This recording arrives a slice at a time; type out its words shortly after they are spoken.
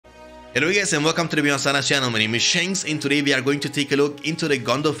Hello guys and welcome to the BeyondStandards channel. My name is Shanks and today we are going to take a look into the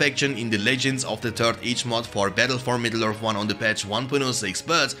GONDOR faction in the Legends of the Third Age mod for Battle for Middle-earth 1 on the patch 1.06.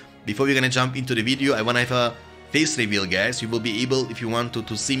 But before we're gonna jump into the video, I wanna have a face reveal, guys. You will be able, if you want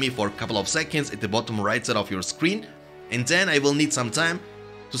to see me for a couple of seconds at the bottom right side of your screen, and then I will need some time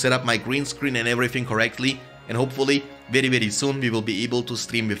to set up my green screen and everything correctly, and hopefully very soon we will be able to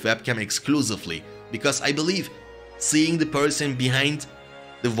stream with webcam exclusively, because I believe seeing the person behind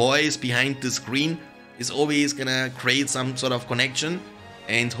the voice behind the screen is always gonna create some sort of connection,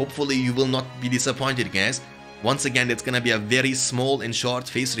 and hopefully you will not be disappointed, guys. Once again, that's gonna be a very small and short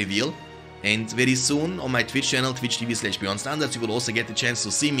face reveal, and very soon on my Twitch channel, twitch.tv/BeyondStandards, you will also get the chance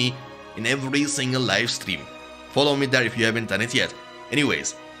to see me in every single live stream. Follow me there if you haven't done it yet.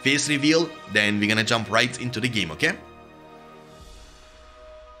 Anyways, face reveal, then we're gonna jump right into the game, okay?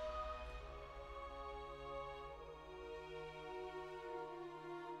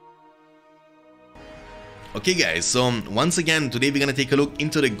 Okay guys, so once again, today we're gonna take a look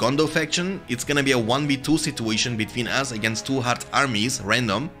into the GONDOR faction. It's gonna be a 1v2 situation between us against two hard armies,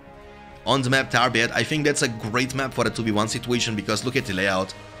 random, on the map Tarbet. I think that's a great map for a 2v1 situation because look at the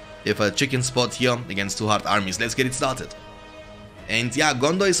layout. We have a chicken spot here against two hard armies. Let's get it started. And yeah,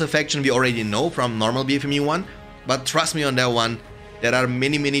 GONDOR is a faction we already know from normal BFME1, but trust me on that one, there are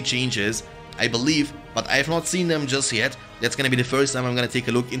many changes, I believe, but I have not seen them just yet. That's gonna be the first time I'm gonna take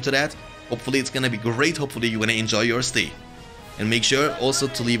a look into that. Hopefully it's gonna be great, hopefully you're gonna enjoy your stay. And make sure also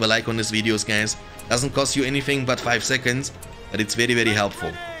to leave a like on this videos, guys. Doesn't cost you anything but 5 seconds, but it's very helpful.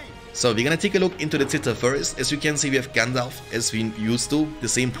 So we're gonna take a look into the Titter first. As you can see, we have Gandalf as we used to, the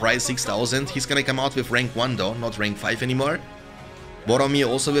same price, 6,000. He's gonna come out with rank 1 though, not rank 5 anymore. Boromir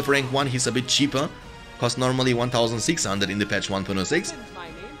also with rank 1, he's a bit cheaper, cost normally 1,600 in the patch 1.06.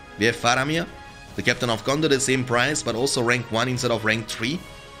 We have Faramir, the captain of Gondor, the same price, but also rank 1 instead of rank 3.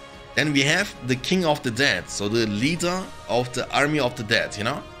 Then we have the King of the Dead, so the leader of the Army of the Dead, you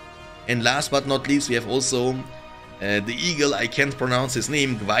know? And last but not least, we have also the Eagle, I can't pronounce his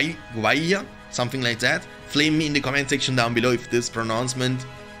name, Gwaia, something like that. Flame me in the comment section down below if this pronouncement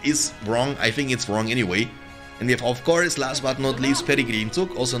is wrong. I think it's wrong anyway. And we have, of course, last but not least, Peregrine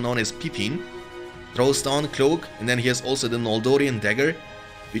Took, also known as Pippin. Throwstone, Cloak, and then he has also the Noldorian Dagger,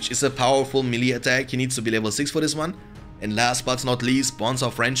 which is a powerful melee attack. He needs to be level 6 for this one. And last but not least, Bonds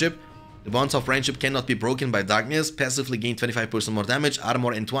of Friendship. The Bonds of Friendship cannot be broken by darkness. Passively gain 25% more damage,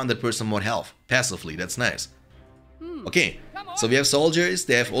 armor, and 200% more health. Passively, that's nice. Okay, so we have soldiers.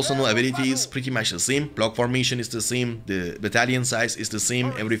 They have also no abilities, pretty much the same. Block formation is the same. The battalion size is the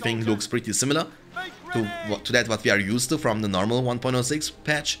same. Everything looks pretty similar to that what we are used to from the normal 1.06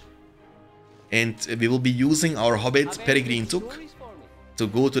 patch. And we will be using our Hobbit Peregrine Took to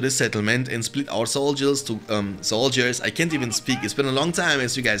go to the settlement and split our soldiers to soldiers. I can't even speak. It's been a long time,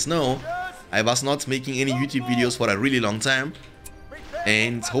 as you guys know. I was not making any YouTube videos for a really long time,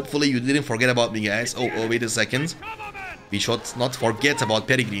 and hopefully you didn't forget about me, guys. Oh wait a second, we should not forget about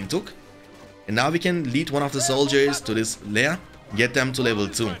Peregrine Took. And now we can lead one of the soldiers to this lair, get them to level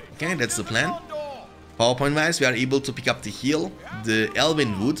 2. Okay, that's the plan. PowerPoint wise, we are able to pick up the heal, the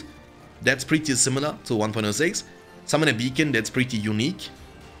Elven Wood. That's pretty similar to 1.06. Summon a beacon, that's pretty unique.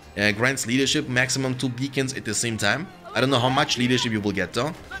 Grants leadership, maximum 2 beacons at the same time. I don't know how much leadership you will get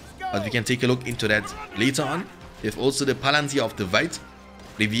though, but we can take a look into that later on. We have also the Palantir of the White,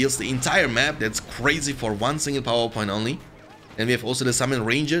 reveals the entire map. That's crazy for one single PowerPoint only. And we have also the Summon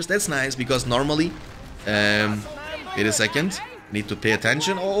Rangers. That's nice because normally, wait a second, need to pay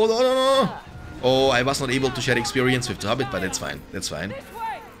attention. Oh no. Oh, I was not able to share experience with the Hobbit, but that's fine. That's fine.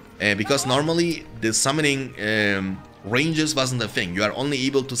 Because normally the summoning ranges wasn't a thing. You are only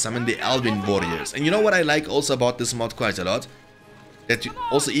able to summon the Elven warriors. And you know what I like also about this mod quite a lot? That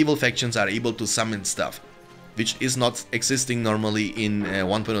also evil factions are able to summon stuff, which is not existing normally in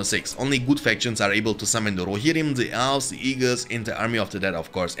 1.06. Only good factions are able to summon the Rohirrim, the Elves, the Eagles, and the Army of the Dead,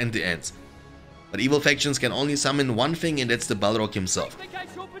 of course, and the Ents. But evil factions can only summon one thing, and that's the Balrog himself.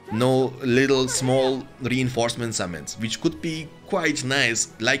 No little small reinforcement summons, which could be quite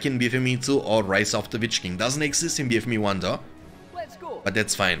nice, like in BFME2 or Rise of the Witch King. Doesn't exist in BFME1 though, but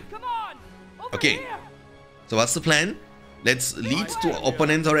that's fine. Okay, so what's the plan? Let's lead to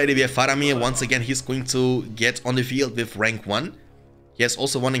opponent already. We have Faramir. Once again, he's going to get on the field with rank 1. He has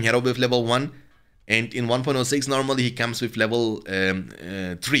also one hero with level 1. And in 1.06 normally he comes with level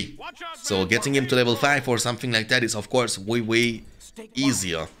 3. So getting him to level 5 or something like that is of course way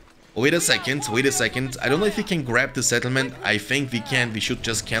easier. Oh, wait a second. I don't know if we can grab the settlement. I think we can. We should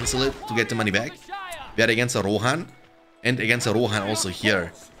just cancel it to get the money back. We are against a Rohan. And against a Rohan also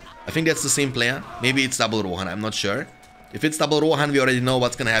here. I think that's the same player. Maybe it's double Rohan, I'm not sure. If it's double Rohan, we already know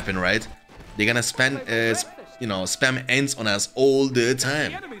what's gonna happen, right? They're gonna spam ends on us all the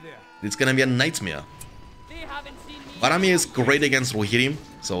time. It's gonna be a nightmare. Faramir is great against Rohirrim,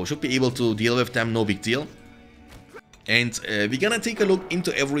 so should be able to deal with them, no big deal. And we're gonna take a look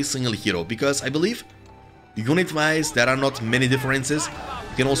into every single hero, because I believe unit-wise there are not many differences.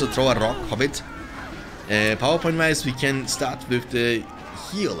 You can also throw a rock, Hobbit. PowerPoint-wise we can start with the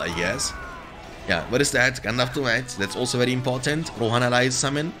heal, I guess. Yeah, what is that? Gandalf to White, that's also very important. Rohan allies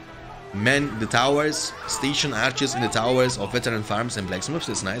summon. Man the towers, station archers in the towers of veteran farms and blacksmiths,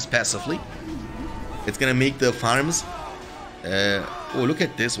 that's nice, passively. It's gonna make the farms... oh, look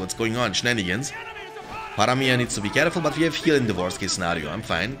at this, what's going on, shenanigans. Faramir needs to be careful, but we have heal in the worst case scenario, I'm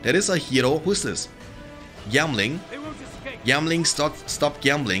fine. There is a hero, who's this? Gambling. Gambling, stop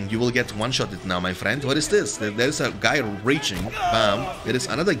gambling, you will get one-shotted now, my friend. What is this? There is a guy reaching, bam. There is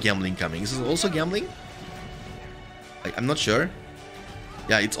another gambling coming. Is this also gambling? I'm not sure.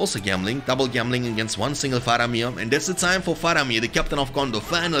 Yeah, it's also gambling, double gambling against one single Faramir. And that's the time for Faramir, the captain of Gondor,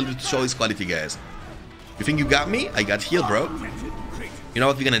 finally to show his quality, guys. You think you got me? I got heal, bro. You know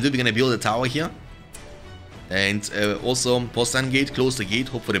what we're gonna do? We're gonna build a tower here. And also, Postan gate, close the gate,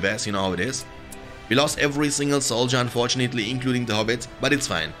 hope for the best, you know how it is. We lost every single soldier, unfortunately, including the Hobbit, but it's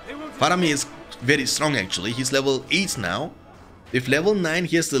fine. Faramir is very strong, actually. He's level 8 now. With level 9,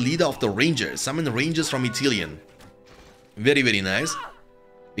 here's the leader of the Rangers. Summon the Rangers from Ithilien. Very, very nice.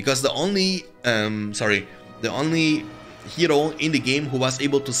 Because the only, the only hero in the game who was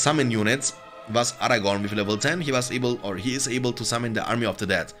able to summon units was Aragorn with level 10. He was able, or he is able to summon the Army of the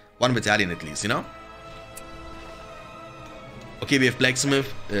Dead. One battalion at least, you know? Okay, we have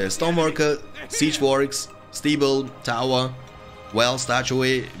Blacksmith, Stoneworker, Siege Works, Stable, Tower, Well,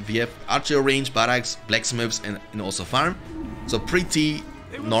 Statuary. We have Archer Range, Barracks, Blacksmiths, and also Farm. So pretty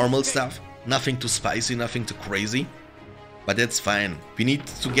normal stuff. Nothing too spicy, nothing too crazy. But that's fine. We need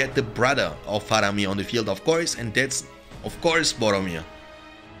to get the brother of Faramir on the field, of course, and that's, of course, Boromir.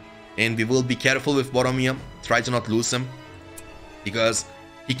 And we will be careful with Boromir, try to not lose him, because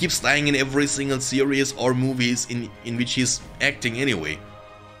he keeps dying in every single series or movies in which he's acting anyway.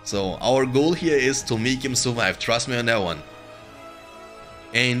 So our goal here is to make him survive, trust me on that one.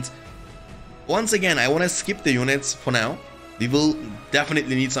 And once again, I want to skip the units for now. We will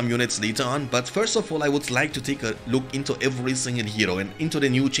definitely need some units later on, but first of all I would like to take a look into every single hero and into the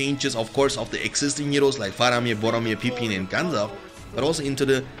new changes, of course, of the existing heroes like Faramir, Boromir, Pippin and Gandalf, but also into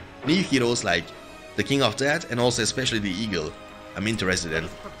the new heroes like the King of Death and also especially the Eagle. I'm interested in.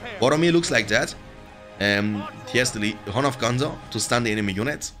 Boromir looks like that. He has the Horn of Gondor to stun the enemy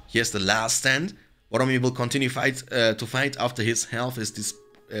units. He has the Last Stand. Boromir will continue to fight after his health is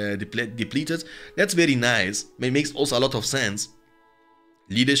depleted. That's very nice. It makes also a lot of sense.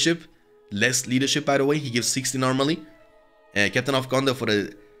 Leadership, less leadership by the way. He gives 60 normally. Captain of Gondor for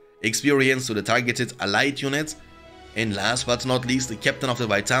the experience to the targeted allied units. And last but not least, the Captain of the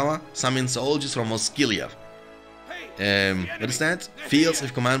White Tower summons soldiers from Osgiliath. What is that? Fields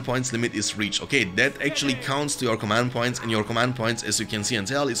if command points limit is reached. Okay, that actually counts to your command points, and your command points, as you can see and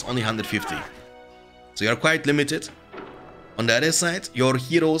tell, is only 150. So you are quite limited. On the other side, your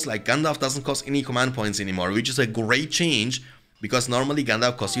heroes like Gandalf doesn't cost any command points anymore, which is a great change, because normally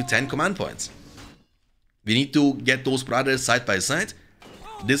Gandalf costs you 10 command points. We need to get those brothers side by side.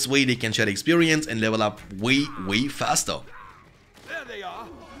 This way they can share experience and level up way, way faster. There they are.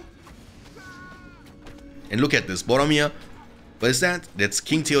 And look at this, Boromir. What is that? That's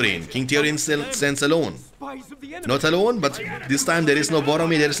King Theoden. King Theoden still stands alone. Not alone, but this time there is no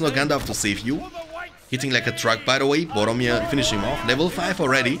Boromir, there is no Gandalf to save you. Hitting like a truck, by the way. Boromir finishing him off. Level 5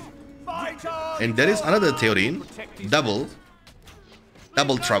 already. And there is another Theoden.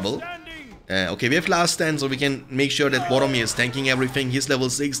 Double trouble. Okay, we have Last Stand, so we can make sure that Boromir is tanking everything. He's level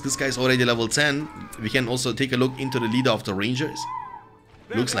 6, this guy is already level 10. We can also take a look into the leader of the Rangers.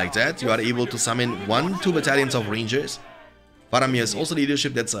 Looks like that. You are able to summon 1-2 battalions of Rangers. Faramir has also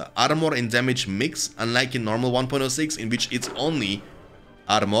leadership, that's an armor and damage mix, unlike in normal 1.06, in which it's only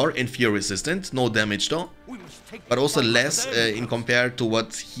armor and fear resistant, no damage though. But also less in compared to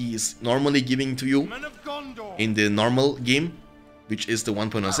what he is normally giving to you in the normal game, which is the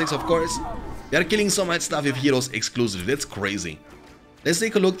 1.06 of course. They are killing so much stuff with heroes exclusively, that's crazy. Let's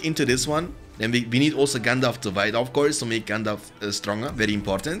take a look into this one. Then we need also Gandalf to fight, of course, to make Gandalf stronger, very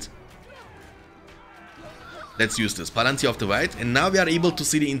important. Let's use this, Palantir of the White, and now we are able to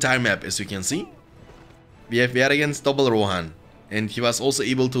see the entire map, as you can see. We are against double Rohan, and he was also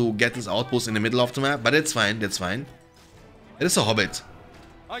able to get his outpost in the middle of the map, but that's fine, that's fine. It is a Hobbit.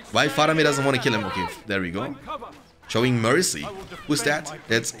 Why Faramir doesn't want to kill him? Okay, there we go. showing mercy. Who's that?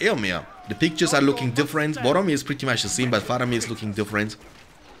 That's Eomer. The pictures are looking different. Boromir is pretty much the same, but Faramir is looking different.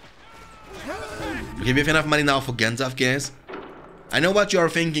 Okay, we have enough money now for Gandalf, guys. I know what you are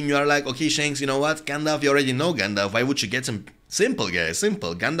thinking. You are like, okay, Shanks, you know what? Gandalf, you already know Gandalf. Why would you get him? Simple, guys,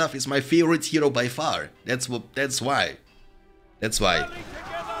 simple. Gandalf is my favorite hero by far. That's why. That's why.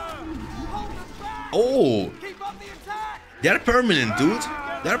 Oh! They're permanent, dude.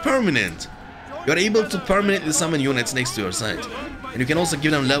 They're permanent. You're able to permanently summon units next to your side. And you can also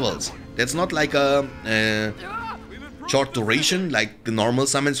give them levels. That's not like a short duration like the normal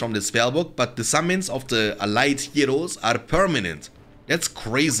summons from the spellbook, but the summons of the allied heroes are permanent. That's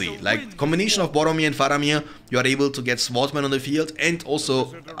crazy. Like combination of Boromir and Faramir, you are able to get swordsmen on the field and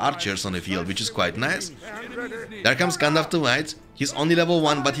also archers on the field, which is quite nice. There comes Gandalf the White. He's only level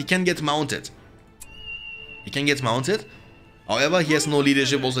 1, but he can get mounted. He can get mounted. However, he has no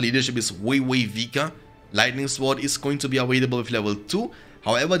leadership. Also, leadership is way weaker. Lightning Sword is going to be available with level 2.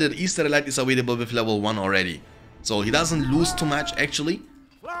 However, the Easter Light is available with level 1 already. So he doesn't lose too much actually.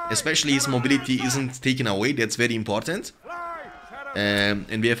 Especially his mobility isn't taken away. That's very important.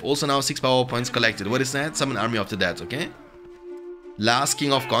 And we have also now 6 power points collected. What is that? Summon Army of the Dead, okay? Last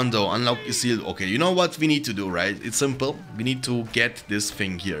King of Gondor. Unlock Isildur. Okay, you know what we need to do, right? It's simple. We need to get this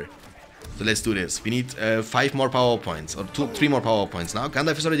thing here. So let's do this. We need 5 more power points. Or 3 more power points now.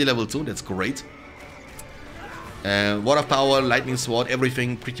 Gandalf is already level 2. That's great. Word of Power, Lightning Sword,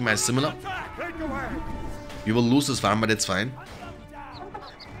 everything pretty much similar. We will lose this farm, but that's fine.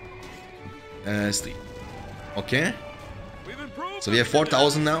 Okay. So we have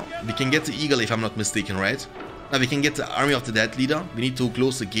 4,000 now. We can get the Eagle if I'm not mistaken, right? Now we can get the Army of the Dead leader. We need to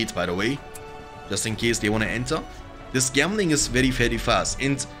close the gate, by the way. Just in case they want to enter. This gambling is very fast.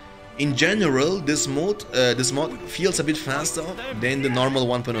 And in general, this mod feels a bit faster than the normal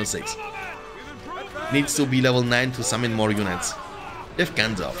 1.06. Needs to be level 9 to summon more units. They have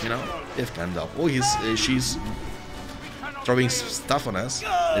Gandalf, you know? They have Gandalf. Oh, she's throwing stuff on us.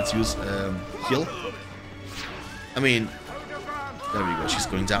 Let's use heal. I mean, there we go. She's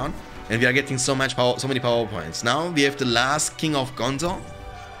going down, and we are getting so many power points. Now we have the last King of Gondor,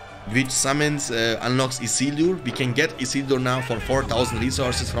 which summons unlocks Isildur. We can get Isildur now for 4,000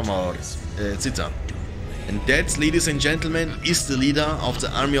 resources from our Città. And that, ladies and gentlemen, is the leader of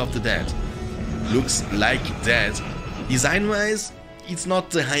the Army of the Dead. Looks like that. Design-wise, it's not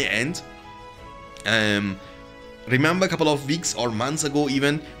the high end. Remember a couple of weeks or months ago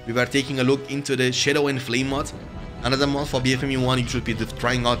even, we were taking a look into the Shadow and Flame mod. Another mod for BFME1 you should be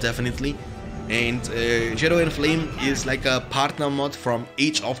trying out definitely. And Shadow and Flame is like a partner mod from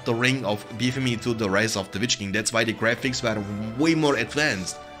Age of the Ring of BFME2, The Rise of the Witch King. That's why the graphics were way more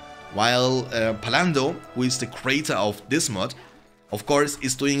advanced. While Palando, who is the creator of this mod, of course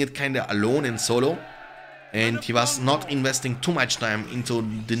is doing it kinda alone and solo. And he was not investing too much time into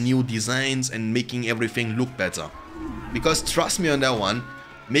the new designs and making everything look better. Because trust me on that one,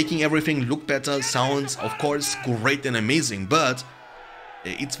 making everything look better sounds of course great and amazing, but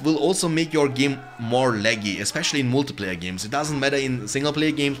it will also make your game more laggy, especially in multiplayer games. It doesn't matter in single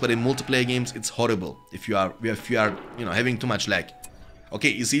player games, but in multiplayer games it's horrible if you are you know, having too much lag.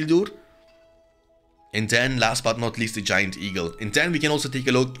 Okay, Isildur. And then last but not least the Giant Eagle. And then we can also take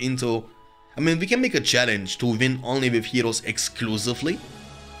a look into, I mean, we can make a challenge to win only with heroes exclusively,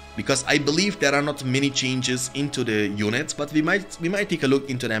 because I believe there are not many changes into the units, but we might take a look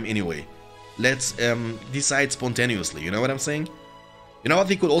into them anyway. Let's decide spontaneously, you know what I'm saying? You know what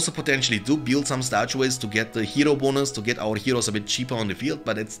we could also potentially do? Build some statues to get the hero bonus, to get our heroes a bit cheaper on the field,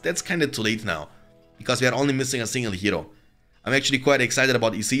 but that's kind of too late now, because we are only missing a single hero. I'm actually quite excited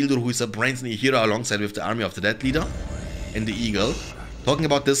about Isildur, who is a brand new hero alongside with the Army of the Dead leader and the Eagle. Talking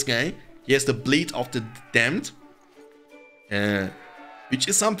about this guy, he has the Blade of the Damned, which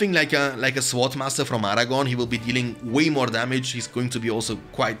is something like a Swordmaster from Aragorn. He will be dealing way more damage. He's going to be also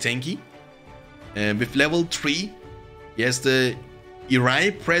quite tanky. With level 3, he has the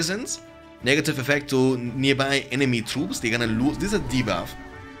Eri Presence, negative effect to nearby enemy troops. They're gonna lose. This is a debuff.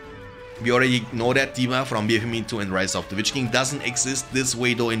 We already know that debuff from BFME2 and Rise of the Witch King. Doesn't exist this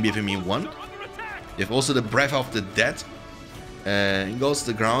way though in BFME1. They have also the Breath of the Dead. It goes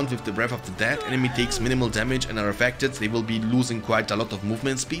to the ground with the Breath of the Dead. Enemy takes minimal damage and are affected. They will be losing quite a lot of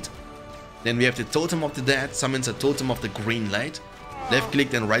movement speed. Then we have the Totem of the Dead. Summons a Totem of the Green Light. Left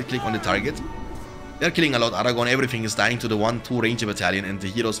click and right click on the target. They're killing a lot Aragorn. Everything is dying to the 1-2 Ranger Battalion and the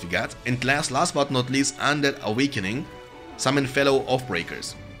heroes we got. And last but not least, Undead Awakening. Summon fellow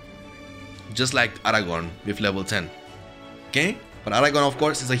Oathbreakers. Just like Aragorn with level 10. Okay? But Aragorn of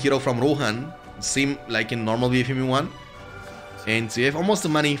course is a hero from Rohan. Same like in normal BFME1. And we have almost the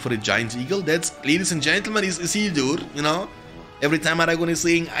money for the Giant Eagle. That's, ladies and gentlemen, is Isildur, you know. Every time Aragorn is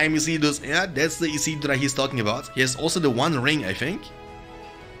saying, I'm Isildur, yeah, that's the Isildur he's talking about. He has also the One Ring, I think.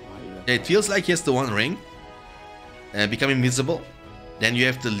 It feels like he has the One Ring. Become invisible. Then you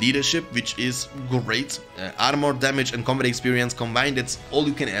have the leadership, which is great. Armor, damage, and combat experience combined, that's all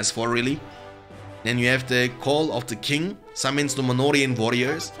you can ask for, really. Then you have the Call of the King, summons the Manorian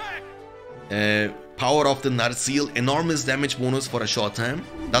warriors. Power of the Narsil, enormous damage bonus for a short time.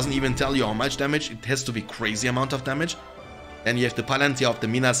 Doesn't even tell you how much damage, it has to be crazy amount of damage. Then you have the Palantir of the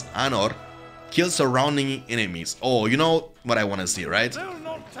Minas Anor, kill surrounding enemies. Oh, you know what I want to see, right?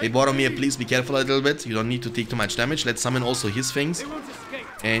 Hey Boromir, please be careful a little bit, you don't need to take too much damage. Let's summon also his things.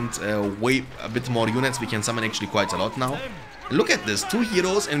 And way a bit more units, we can summon actually quite a lot now. Look at this, 2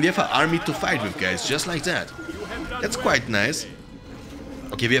 heroes and we have an army to fight with, guys, just like that. That's quite nice.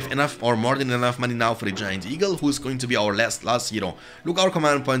 Okay, we have enough or more than enough money now for the Giant Eagle, who is going to be our last hero. Look, our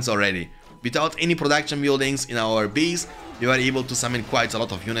command points already. Without any production buildings in our base, we were able to summon quite a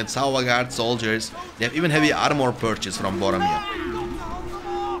lot of units, Tower Guard, soldiers. They have even heavy armor purchase from Boromir.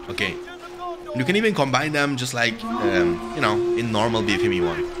 Okay, you can even combine them just like, you know, in normal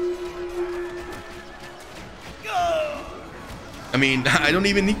BFME1. I mean, I don't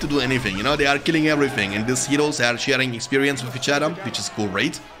even need to do anything, you know, they are killing everything, and these heroes are sharing experience with each other, which is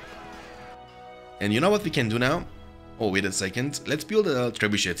great. And you know what we can do now? Oh, wait a second, let's build a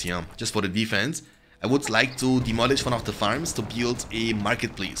trebuchet here, just for the defense. I would like to demolish one of the farms to build a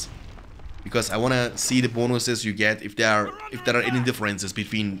marketplace. Because I want to see the bonuses you get, if there are any differences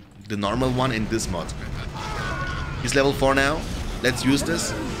between the normal one and this mod. He's level 4 now, let's use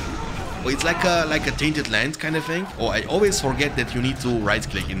this. Oh, it's like a tainted land kind of thing. Oh, I always forget that you need to right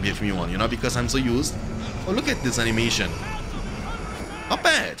click in BFME1, you know, because I'm so used. Oh, look at this animation. Not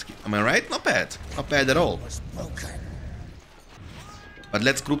bad, am I right? Not bad. Not bad at all. But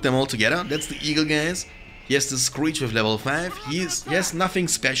let's group them all together. That's the Eagle, guys. He has the Screech with level 5. He has nothing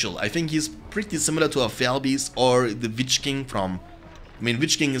special. I think he's pretty similar to a Felbeast or the Witch King from... I mean,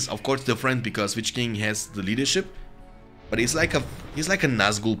 Witch King is of course different because Witch King has the leadership. But he's like a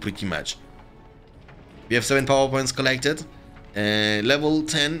Nazgul pretty much. We have 7 power points collected. Level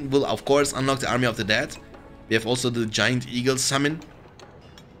 10 will of course unlock the Army of the Dead. We have also the Giant Eagle summon.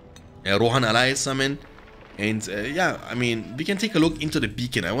 Rohan Alliance summon. And yeah, I mean, we can take a look into the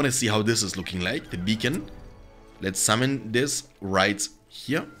beacon. I want to see how this is looking like, the beacon. Let's summon this right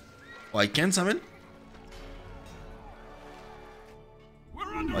here. Oh, I can summon?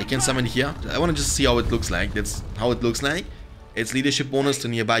 Oh, I can summon here. I want to just see how it looks like. That's how it looks like. It's leadership bonus to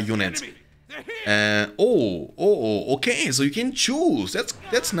nearby units. Okay, so you can choose.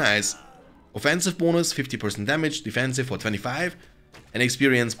 That's nice. Offensive bonus, 50% damage. Defensive for 25. And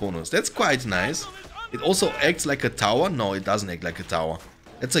experience bonus. That's quite nice. It also acts like a tower. No, it doesn't act like a tower.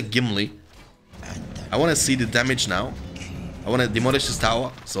 That's a Gimli. I want to see the damage now. I want to demolish this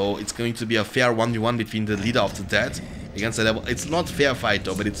tower. So it's going to be a fair 1v1 between the leader of the dead against the level. It's not fair fight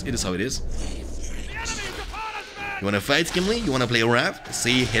though, but it is how it is. You want to fight, Gimli? You want to play Raft?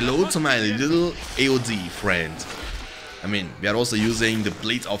 Say hello to my little AOD friend. I mean, we are also using the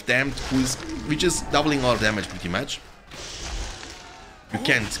Blade of Damned, which is doubling our damage pretty much. You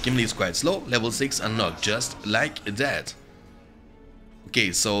can't. Gimli is quite slow. Level 6 unlocked, just like that.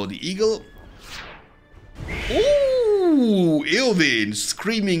 Okay, so the eagle. Ooh, Eowyn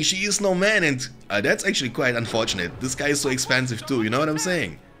screaming, she is no man, and that's actually quite unfortunate. This guy is so expensive too, you know what I'm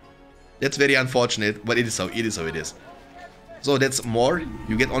saying? That's very unfortunate, but it is how it is. So that's more.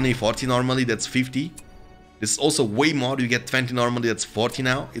 You get only 40 normally, that's 50. This is also way more. You get 20 normally, that's 40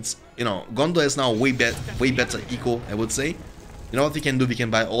 now. It's, you know, Gondor is now way better eco, I would say. You know what we can do? We can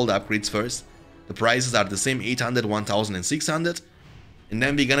buy all the upgrades first. The prices are the same, 800, 1000 and 600. And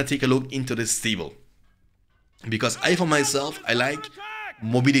then we're gonna take a look into the stable. Because I, for myself, I like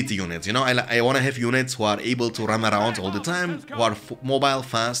mobility units. You know, I want to have units who are able to run around all the time, who are mobile,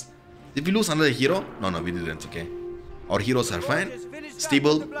 fast. Did we lose another hero? No, we didn't, okay. Our heroes are fine.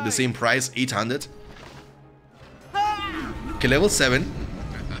 Stable, the same price, 800. Okay, level 7.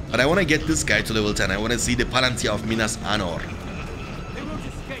 But I want to get this guy to level 10. I want to see the Palantir of Minas Anor.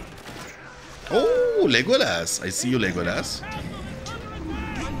 Oh, Legolas. I see you, Legolas.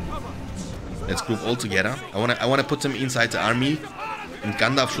 Let's group all together. I wanna put him inside the army. And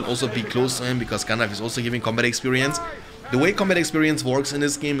Gandalf should also be close to him, because Gandalf is also giving combat experience. The way combat experience works in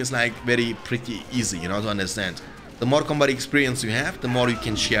this game is like pretty easy, you know, to understand. The more combat experience you have, the more you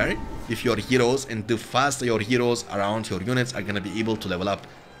can share with your heroes, and the faster your heroes around your units are gonna be able to level up.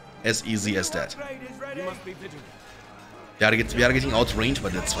 As easy as that. We are getting outrange,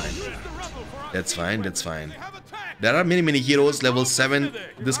 but that's fine. That's fine. There are many heroes. Level 7,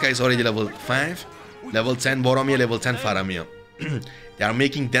 this guy is already level 5. Level 10 Boromir, level 10 Faramir. They are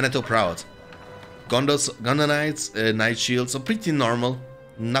making Denethor proud. Gondor Knights, Knight Shields, so pretty normal.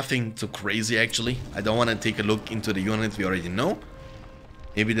 Nothing too crazy actually. I don't want to take a look into the units we already know.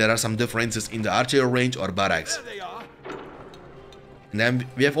 Maybe there are some differences in the archery range or barracks. And then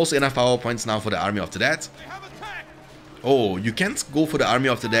we have also enough power points now for the Army of the Dead. Oh, you can't go for the Army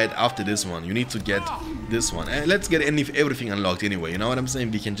of the Dead after this one. You need to get this one. And let's get everything unlocked anyway. You know what I'm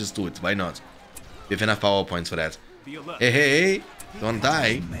saying? We can just do it. Why not? We have enough power points for that. Hey. Don't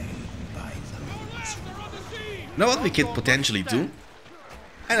die. You know what we could potentially do?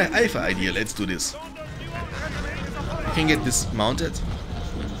 I have an idea. Let's do this. We can get this mounted.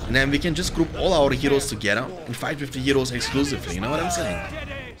 And then we can just group all our heroes together and fight with the heroes exclusively. You know what I'm saying?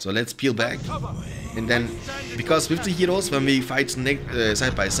 So let's peel back. And then, because with the heroes, when we fight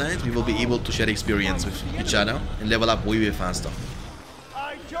side by side, we will be able to share experience with each other and level up way faster.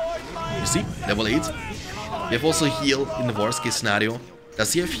 You see? Level 8. We have also heal in the worst case scenario.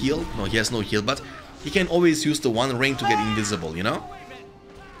 Does he have heal? No, he has no heal, but he can always use the one ring to get invisible, you know?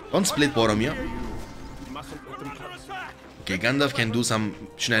 Don't split Boromir. Okay, Gandalf can do some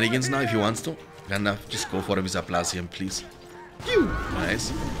shenanigans now if he wants to. Gandalf, just go for a Visaplacium, please. Phew,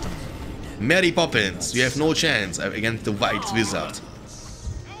 nice. Mary Poppins, you have no chance against the White Wizard.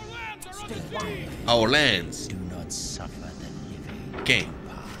 Our lands. Okay.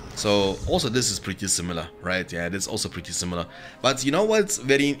 So, also this is pretty similar, right? Yeah, that's also pretty similar. But you know what's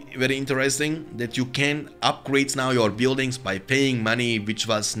very interesting? That you can upgrade now your buildings by paying money, which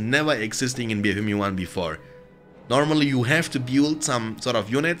was never existing in BFME1 before. Normally you have to build some sort of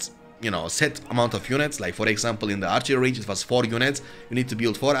units, you know, set amount of units. Like for example in the archery range it was 4 units. You need to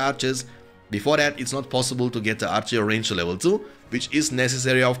build 4 archers. Before that it's not possible to get the archery range to level 2, which is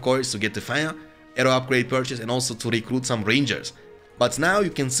necessary of course to get the fire, arrow upgrade purchase and also to recruit some rangers. But now you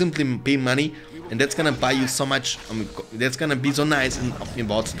can simply pay money and that's gonna buy you so much, that's gonna be so nice in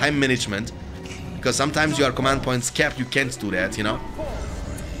about time management. Because sometimes your command points capped, you can't do that, you know.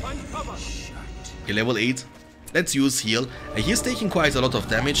 Okay, level 8. Let's use heal. He's taking quite a lot of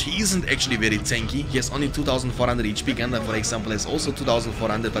damage. He isn't actually very tanky. He has only 2400 HP. Gandalf, for example, has also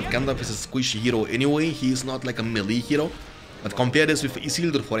 2400. But Gandalf is a squishy hero anyway. He is not like a melee hero. But compare this with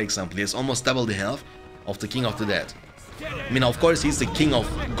Isildur, for example. He has almost double the health of the King of the Dead. I mean, of course, he's the King of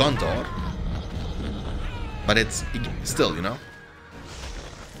Gondor. But it's still, you know.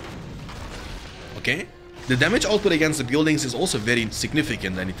 Okay. The damage output against the buildings is also very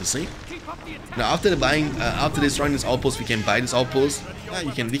significant, I need to say. Now, after destroying this outpost, we can buy this outpost.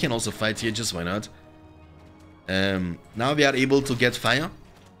 We can also fight here, just why not? Now we are able to get fire,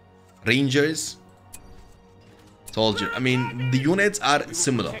 rangers, soldier. I mean, the units are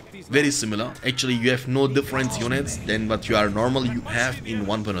similar, very similar. Actually, you have no different units than what you have in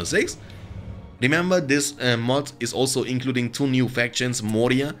 1.06. Remember, this mod is also including 2 new factions,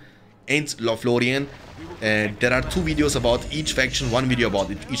 Moria and Lothlorien. There are 2 videos about each faction, 1 video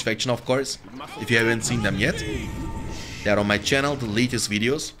about each faction, of course. If you haven't seen them yet, they are on my channel, the latest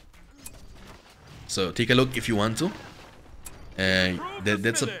videos. So take a look if you want to. We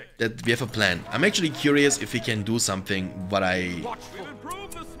have a plan. I'm actually curious if we can do something. What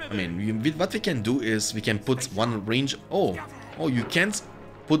we can do is we can put one range. Oh, you can't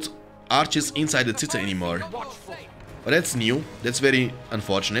put archers inside the citadel anymore. But that's new. That's very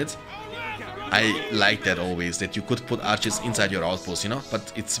unfortunate. I like that always, that you could put archers inside your outpost, you know,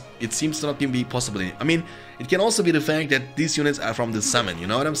 but it seems to not be possible. I mean, it can also be the fact that these units are from the summon, you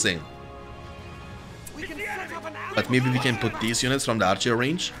know what I'm saying? But maybe we can put these units from the archer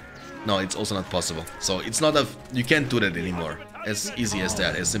range? No, it's also not possible. So it's not you can't do that anymore. As easy as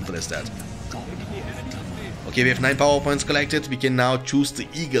that, as simple as that. Okay, we have 9 power points collected. We can now choose the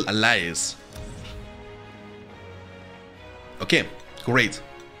Eagle Allies. Okay, great.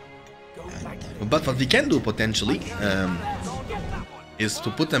 But what we can do potentially is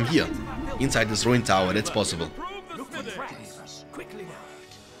to put them here, inside this ruined tower. That's possible.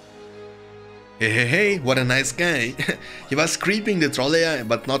 Hey, what a nice guy. He was creeping the troll layer,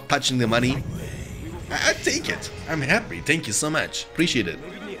 but not touching the money. I take it. I'm happy. Thank you so much. Appreciate it.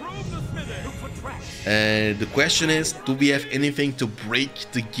 The question is, do we have anything to break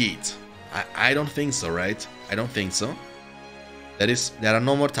the gate? I don't think so, right? I don't think so. There are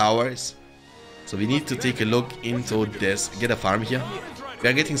no more towers. So we need to take a look into this. Get a farm here. We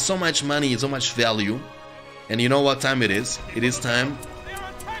are getting so much money, so much value. And you know what time it is? It is time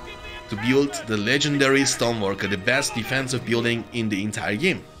to build the legendary Stoneworker, the best defensive building in the entire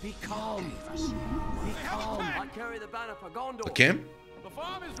game. Okay.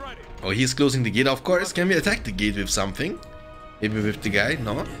 Oh, he's closing the gate, of course. Can we attack the gate with something? Maybe with the guy?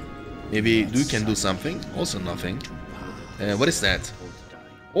 No. Maybe we can do something. Also nothing. What is that?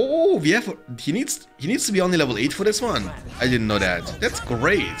 Oh, we have... He needs to be only level 8 for this one. I didn't know that. That's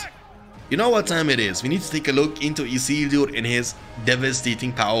great. You know what time it is. We need to take a look into Isildur and his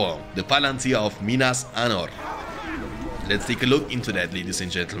devastating power. The Palantir of Minas Anor. Let's take a look into that, ladies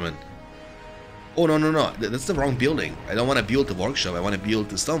and gentlemen. Oh, no, no, no. That's the wrong building. I don't want to build the workshop. I want to build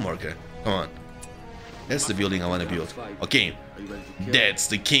the stoneworker. Come on. That's the building I want to build. Okay. That's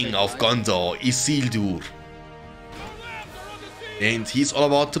the king of Gondor, Isildur. And he's all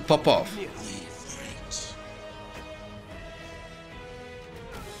about to pop off.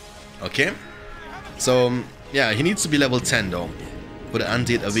 Okay. So, yeah, he needs to be level 10 though. For the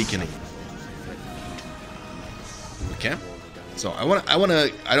Undead Awakening. Okay. So I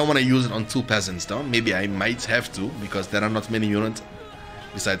don't wanna use it on 2 peasants though. Maybe I might have to, because there are not many units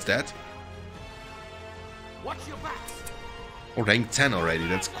besides that. Oh, rank 10 already,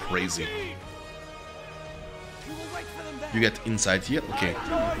 that's crazy. You get inside here? Okay.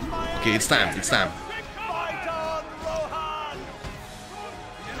 Okay, it's time, it's time.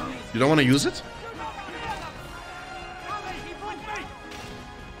 You don't wanna use it?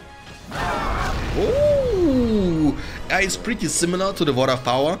 Oh! It's pretty similar to the Word of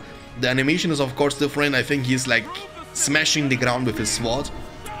Power. The animation is of course different. I think he's like smashing the ground with his sword.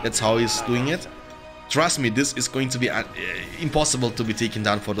 That's how he's doing it. Trust me, this is going to be impossible to be taken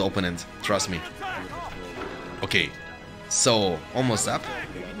down for the opponent. Trust me. Okay, so almost up.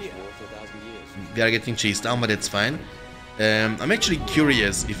 We are getting chased down, but that's fine. I'm actually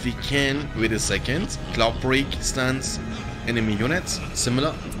curious if we can, wait a second, Cloud Break stance enemy units,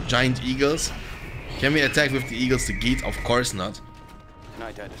 similar, giant eagles. Can we attack with the eagles the gate? Of course not.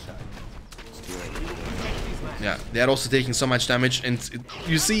 Yeah, they are also taking so much damage, and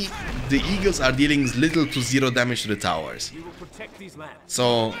you see, the eagles are dealing little to zero damage to the towers.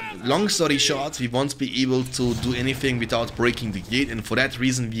 So, long story short, we won't be able to do anything without breaking the gate, and for that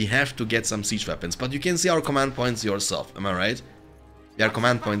reason we have to get some siege weapons. But you can see our command points yourself, am I right? Their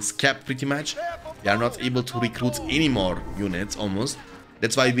command points capped pretty much. We are not able to recruit any more units, almost.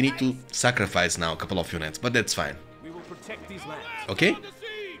 That's why we need to sacrifice now a couple of units, but that's fine. Okay?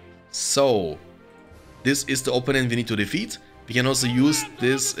 So, this is the opponent we need to defeat. We can also use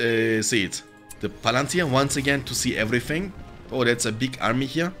this, say it, the Palantir once again to see everything. Oh, that's a big army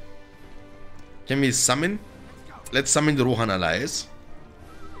here. Can we summon? Let's summon the Rohan allies.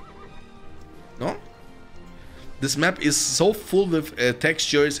 No? This map is so full with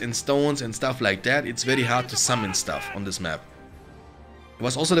textures and stones and stuff like that. It's very hard to summon stuff on this map. It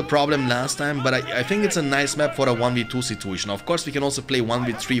was also the problem last time, but I think it's a nice map for a 1v2 situation. Of course, we can also play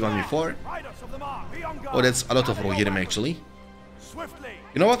 1v3, 1v4. Oh, that's a lot of Rohirrim actually.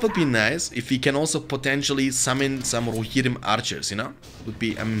 You know what would be nice? If we can also potentially summon some Rohirrim archers, you know? It would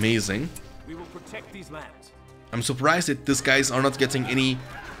be amazing. I'm surprised that these guys are not getting any...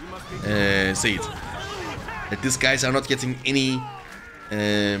 say it. That these guys are not getting any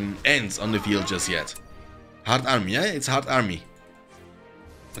ends on the field just yet. Hard army, yeah? It's hard army.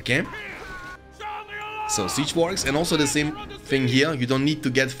 Okay. So siege works, and also the same thing here. You don't need to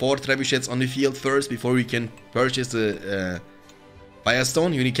get 4 trebuchets on the field first before you can purchase the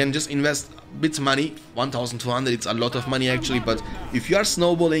Firestone. You can just invest a bit of money, 1,200. It's a lot of money actually, but if you are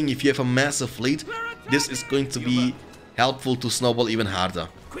snowballing, if you have a massive fleet, this is going to be helpful to snowball even harder.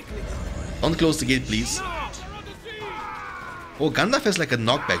 Don't close the gate, please. Oh, Gandalf has like a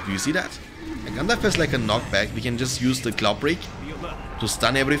knockback. Do you see that? Gandalf has like a knockback. We can just use the Cloud Break to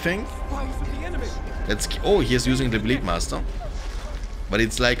stun everything. Let's... Oh, he is using the Blade Master. But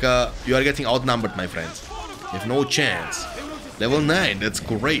it's like you are getting outnumbered, my friend. You have no chance. Level 9, that's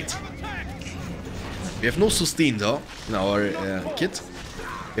great. We have no sustain though in our kit.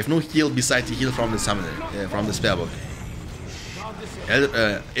 We have no heal besides the heal from the summoner, from the spellbook.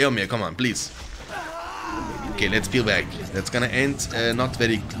 Eomer, come on, please. Okay, let's peel back. That's gonna end not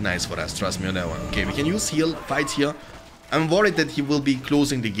very nice for us, trust me on that one. Okay, we can use heal, fight here. I'm worried that he will be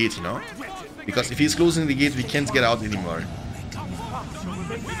closing the gate, you know? Because if he's closing the gate, we can't get out anymore.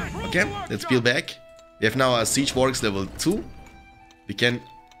 Okay, let's peel back. We have now a Siege Works level 2. We can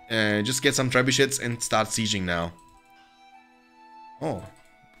just get some trebuchets and start sieging now. Oh,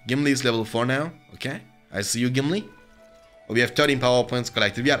 Gimli is level 4 now. Okay, I see you, Gimli. Oh, we have 13 power points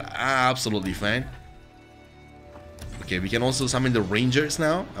collected. We are absolutely fine. Okay, we can also summon the Rangers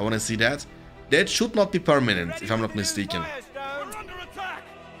now. I want to see that. That should not be permanent, if I'm not mistaken.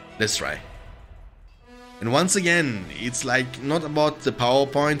 Let's try. And once again, it's like not about the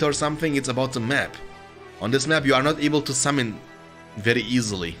PowerPoint or something, it's about the map. On this map, you are not able to summon very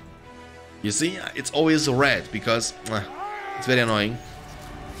easily. You see, it's always red because it's very annoying.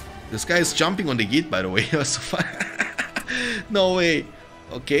 This guy is jumping on the gate, by the way. No way.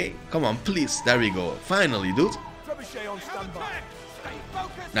 Okay, come on, please. There we go. Finally, dude.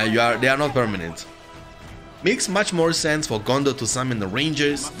 Now they are not permanent. Makes much more sense for Gondor to summon the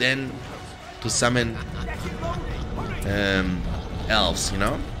Rangers than to summon elves, you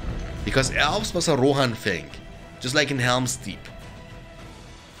know? Because elves was a Rohan thing, just like in Helm's Deep.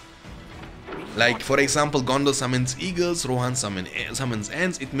 Like, for example, Gondor summons eagles, Rohan summons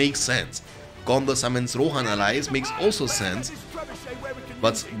ants, it makes sense. Gondor summons Rohan allies makes also sense.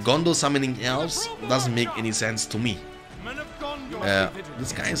 But Gondor summoning elves doesn't make any sense to me.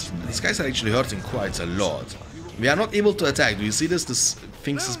 These guys are actually hurting quite a lot. We are not able to attack. Do you see this? This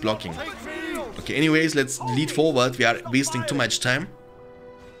thing is blocking. Okay, anyways, let's lead forward. We are wasting too much time.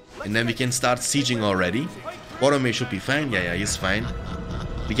 And then we can start sieging already. Boromir should be fine. Yeah, he's fine.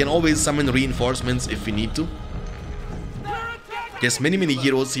 We can always summon reinforcements if we need to. There's many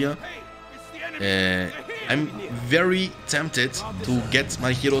heroes here. I'm very tempted to get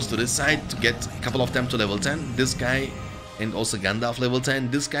my heroes to this side, to get a couple of them to level 10. This guy and also Gandalf level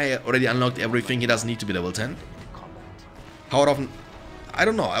 10. This guy already unlocked everything, he doesn't need to be level 10. How often? I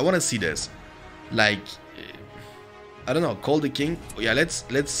don't know, I want to see this. Like, I don't know, call the king. Yeah,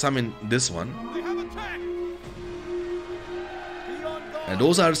 let's summon this one. And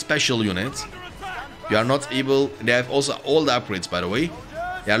those are special units. You are not able, they have also all the upgrades, by the way.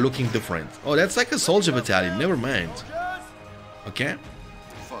 They are looking different. Oh, that's like a soldier battalion, never mind. Okay.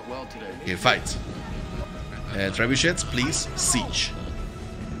 Okay, fight. Trebuchets, please, siege.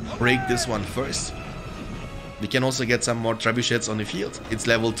 Break this one first. We can also get some more trebuchets on the field. It's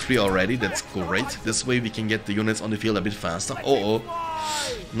level 3 already, that's great. This way we can get the units on the field a bit faster. Oh,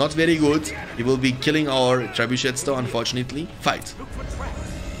 not very good. He will be killing our trebuchets though, unfortunately. Fight.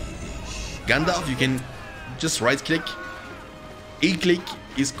 Gandalf, you can just right click. A-click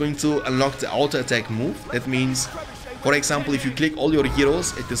is going to unlock the auto attack move. That means, for example, if you click all your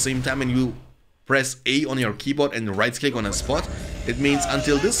heroes at the same time and you press A on your keyboard and right click on a spot, it means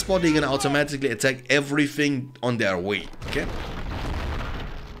until this spot they're gonna automatically attack everything on their way. Okay?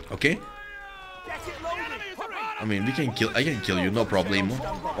 Okay? I mean, I can kill you, no problem.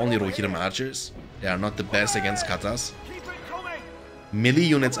 Only Rohirrim archers. They are not the best against katas. Melee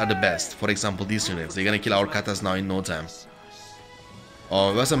units are the best. For example, these units. They're gonna kill our katas now in no time.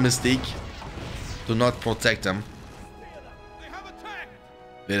 Oh, it was a mistake to not protect them.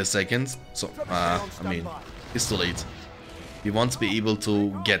 Wait a second. So, I mean, it's too late. We won't be able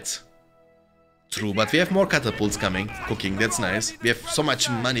to get through, but we have more catapults coming, cooking, that's nice. We have so much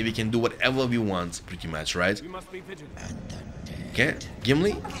money, we can do whatever we want, pretty much, right? Okay,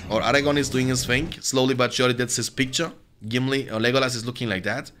 Gimli or Aragorn is doing his thing, slowly but surely. That's his picture. Gimli or Legolas is looking like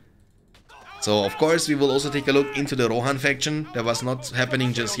that. So, of course, we will also take a look into the Rohan faction. That was not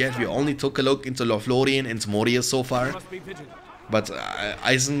happening just yet. We only took a look into Lothlorien and Moria so far. But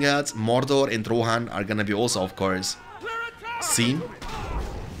Isengard, Mordor and Rohan are gonna be also, of course, seen.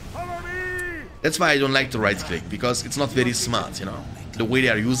 That's why I don't like to right click, because it's not very smart, you know. The way they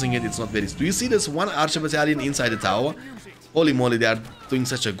are using it, it's not very... Do you see this one archer battalion inside the tower? Holy moly, they are doing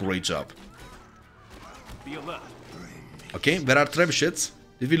such a great job. Okay, where are trebuchets?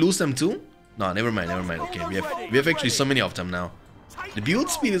 Did we lose them too? No, never mind. Okay, we have actually so many of them now. The build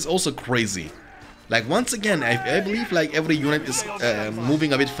speed is also crazy. Like, once again, I believe like every unit is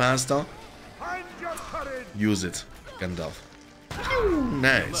moving a bit faster. Use it, Gandalf.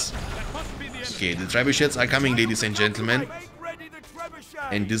 Nice. Okay, the trebuchets are coming, ladies and gentlemen.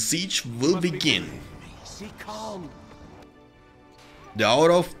 And the siege will begin. The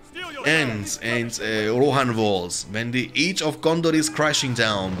hour of ends and Rohan walls, when the age of Gondor is crashing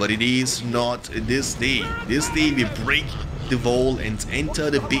down, but it is not this day. This day we break the wall and enter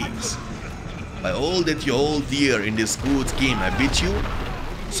the base. By all that you hold dear in this good game, I bid you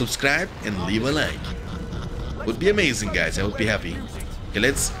subscribe and leave a like. Would be amazing, guys. I would be happy. Okay,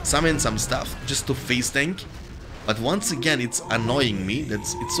 let's summon some stuff just to face tank. But once again, it's annoying me that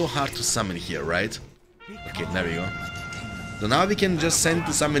it's so hard to summon here, right? Okay, there we go. So now we can just send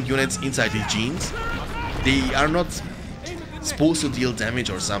the summoned units inside the genes. They are not supposed to deal damage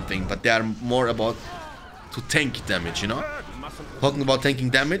or something, but they are more about to tank damage, you know? Talking about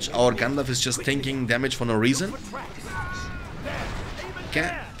tanking damage, our Gandalf is just tanking damage for no reason.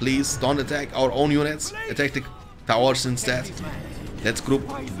 Okay, please don't attack our own units. Attack the towers instead. Let's group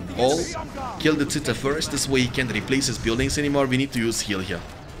all. Kill the Zitter first. This way he can't replace his buildings anymore. We need to use heal here.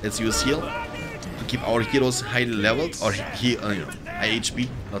 Let's use heal to keep our heroes highly leveled, or high HP,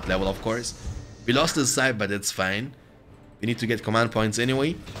 not level, of course. We lost this side, but that's fine. We need to get command points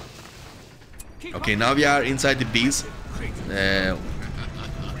anyway. Okay, now we are inside the base.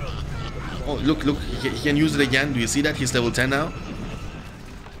 Oh, look, he can use it again. Do you see that? He's level 10 now.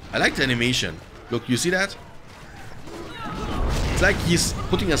 I like the animation. Look, you see that? It's like he's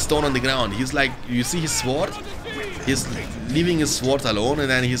putting a stone on the ground. He's like, you see his sword? He's leaving his sword alone and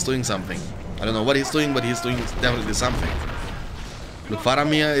then he's doing something. I don't know what he's doing, but he's doing definitely something. Look,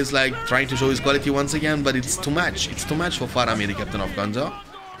 Faramir is like trying to show his quality once again, but it's too much. It's too much for Faramir, the captain of Gondor.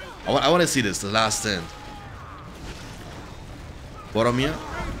 I want to see this, the last stand. Boromir.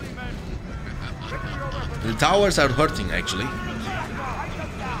 The towers are hurting, actually.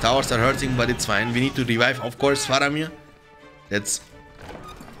 Towers are hurting, but it's fine. We need to revive, of course, Faramir. That's...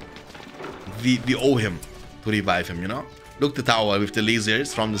 We owe him to revive him, you know? Look, the tower with the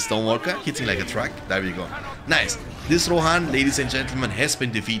lasers from the Stonewalker hitting like a truck. There we go. Nice. This Rohan, ladies and gentlemen, has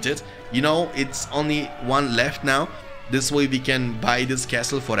been defeated. You know, it's only one left now. This way we can buy this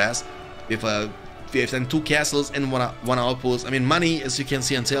castle for us. We have done 2 castles and one outpost. I mean, money, as you can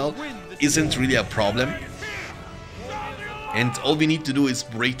see and tell, isn't really a problem. And all we need to do is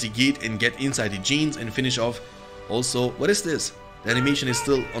break the gate and get inside the genes and finish off. Also, what is this? The animation is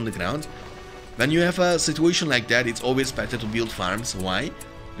still on the ground. When you have a situation like that, it's always better to build farms. Why?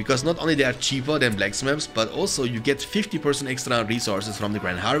 Because not only they are cheaper than blacksmiths, but also you get 50% extra resources from the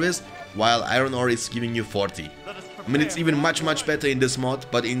Grand Harvest, while iron ore is giving you 40. I mean, it's even much better in this mod,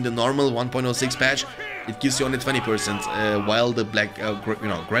 but in the normal 1.06 patch, it gives you only 20%, while the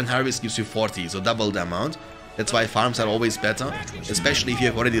Grand Harvest gives you 40, so double the amount. That's why farms are always better, especially if you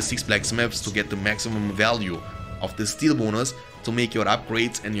have already 6 blacksmiths to get the maximum value of the steel bonus to make your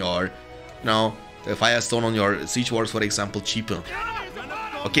upgrades and your, the firestone on your siege wars, for example, cheaper.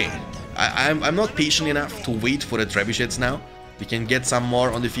 Okay, I'm not patient enough to wait for the trebuchets now. We can get some more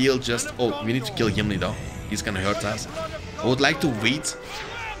on the field. Just we need to kill Gimli though. He's gonna hurt us. I would like to wait.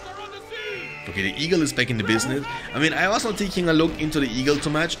 Okay, the eagle is back in the business. I mean, I was not taking a look into the eagle too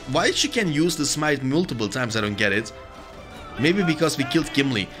much. Why she can use the smite multiple times, I don't get it. Maybe because we killed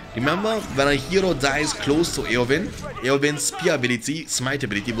Gimli. Remember, when a hero dies close to Eowyn, Eowyn's spear ability, smite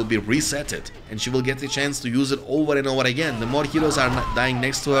ability, will be resetted. And she will get the chance to use it over and over again. The more heroes are dying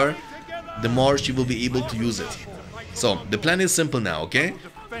next to her, the more she will be able to use it. So, the plan is simple now, okay?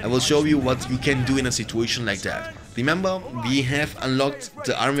 I will show you what you can do in a situation like that. Remember, we have unlocked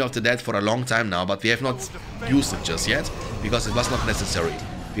the Army of the Dead for a long time now, but we have not used it just yet, because it was not necessary.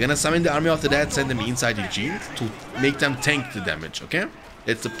 We're gonna summon the Army of the Dead, send them inside the gene to make them tank the damage, okay?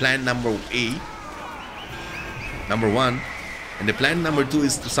 That's the plan number one. And the plan number 2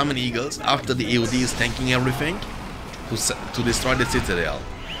 is to summon eagles after the AOD is tanking everything to destroy the citadel.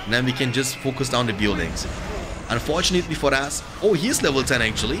 And then we can just focus down the buildings. Unfortunately for us, he's level 10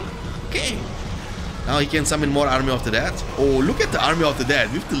 actually. Okay. Now he can summon more Army of the Dead. Oh, look at the Army of the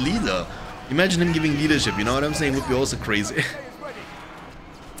Dead with the leader. Imagine him giving leadership, you know what I'm saying? It would be also crazy.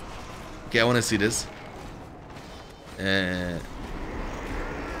 Okay, I want to see this.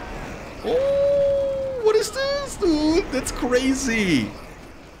 Oh, what is this, dude? That's crazy.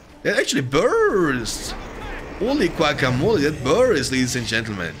 That actually burst. Holy guacamole, that burst, ladies and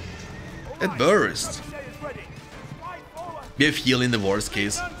gentlemen. That burst. We have heal in the worst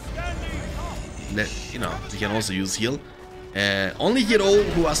case. That, we can also use heal. Only hero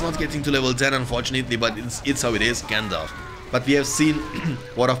who was not getting to level 10, unfortunately, but it's how it is, Gandalf. But we have seen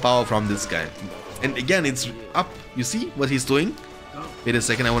what of power from this guy. And again, it's up. You see what he's doing? Wait a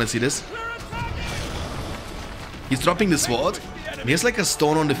second, I want to see this. He's dropping the sword. He has like a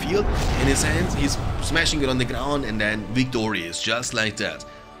stone on the field in his hands. He's smashing it on the ground and then victorious, just like that.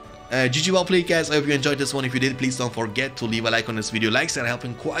 GG, well played, guys. I hope you enjoyed this one. If you did, please don't forget to leave a like on this video. Likes are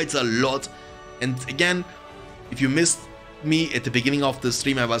helping quite a lot. And again, if you missed me at the beginning of the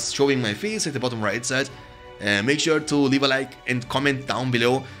stream, I was showing my face at the bottom right side. Make sure to leave a like and comment down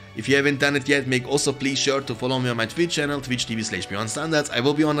below. If you haven't done it yet, make also please sure to follow me on my Twitch channel, twitch.tv/BeyondStandards. I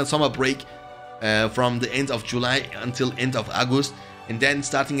will be on a summer break from the end of July until end of August. And then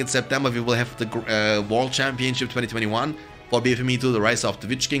starting in September, we will have the World Championship 2021 for BFME2, the Rise of the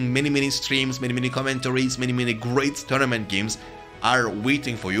Witch King. Many streams, many commentaries, many great tournament games are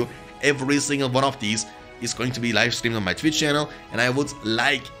waiting for you. Every single one of these is going to be live streamed on my Twitch channel, and I would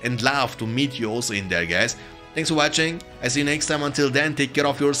like and love to meet you also in there, guys. Thanks for watching. I see you next time. Until then, take care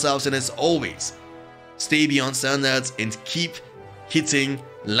of yourselves, and as always, stay beyond standards and keep hitting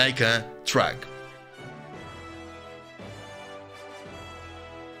like a truck.